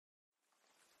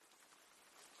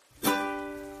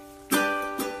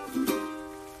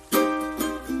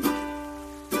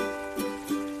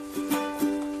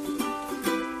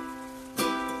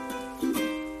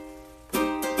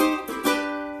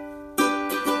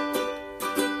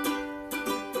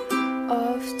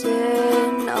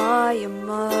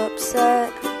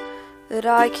but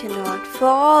I cannot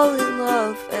fall in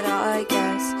love. And I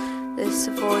guess this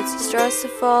avoids the stress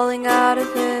of falling out of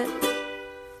it.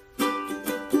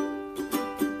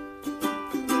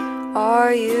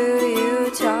 Are you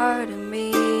tired of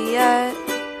me yet?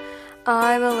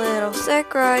 I'm a little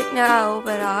sick right now,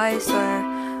 but I swear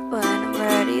when I'm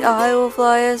ready I will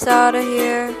fly us out of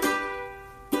here.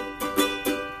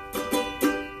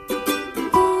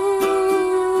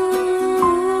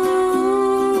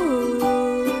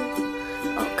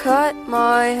 Cut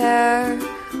my hair,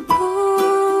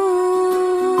 ooh,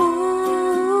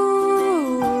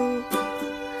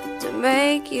 to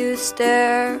make you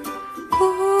stare,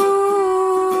 ooh.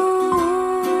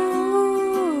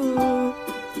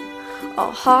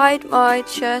 I'll hide my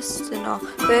chest and I'll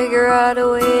figure out a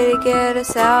way to get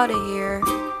us out of here.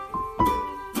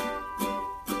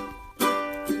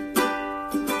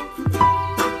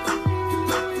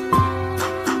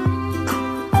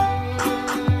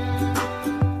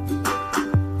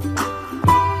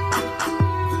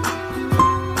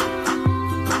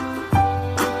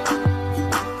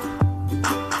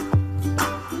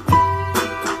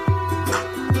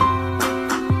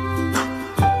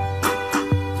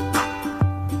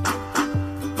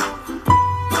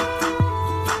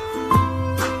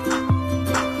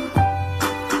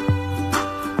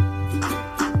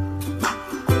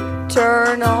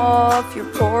 Turn off your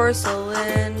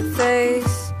porcelain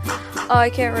face. I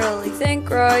can't really think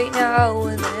right now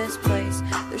in this place.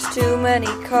 There's too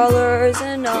many colors,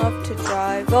 enough to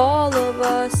drive all of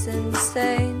us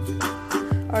insane.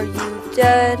 Are you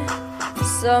dead?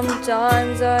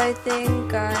 Sometimes I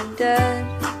think I'm dead,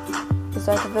 'cause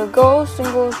I can feel ghosts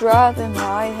and ghouls wrap in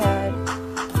my head.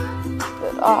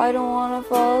 But I don't wanna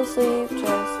fall asleep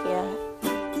just yet.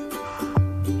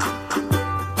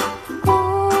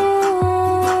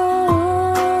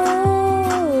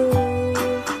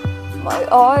 My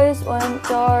eyes went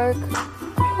dark,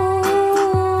 ooh,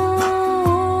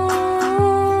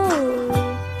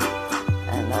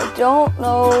 and I don't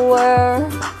know where.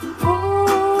 Ooh,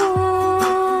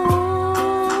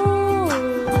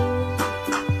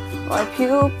 my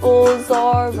pupils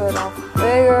are, but I'll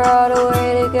figure out a way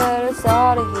to get us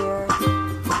out of here.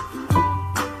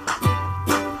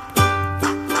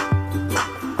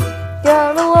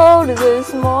 Get a load of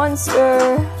this monster.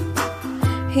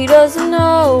 He doesn't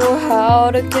know how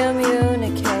to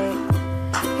communicate.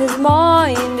 His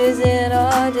mind is in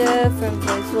a different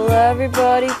place. Will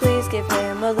everybody please give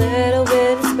him a little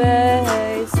bit of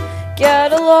space?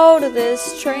 Get a load of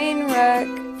this train wreck.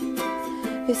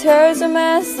 His hair's a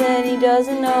mess and he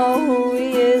doesn't know who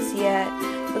he is yet.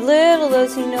 But little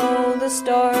does he know the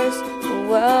stars will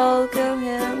welcome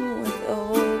him with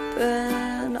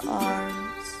open arms.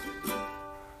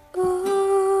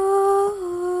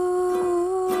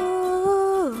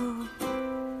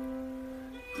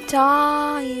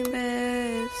 Time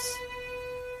is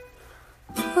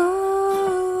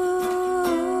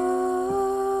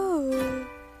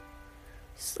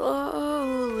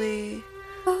slowly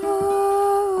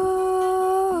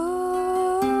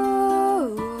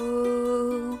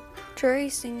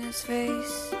tracing his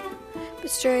face,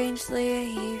 but strangely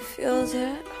he feels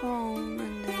at home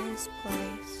in this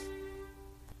place.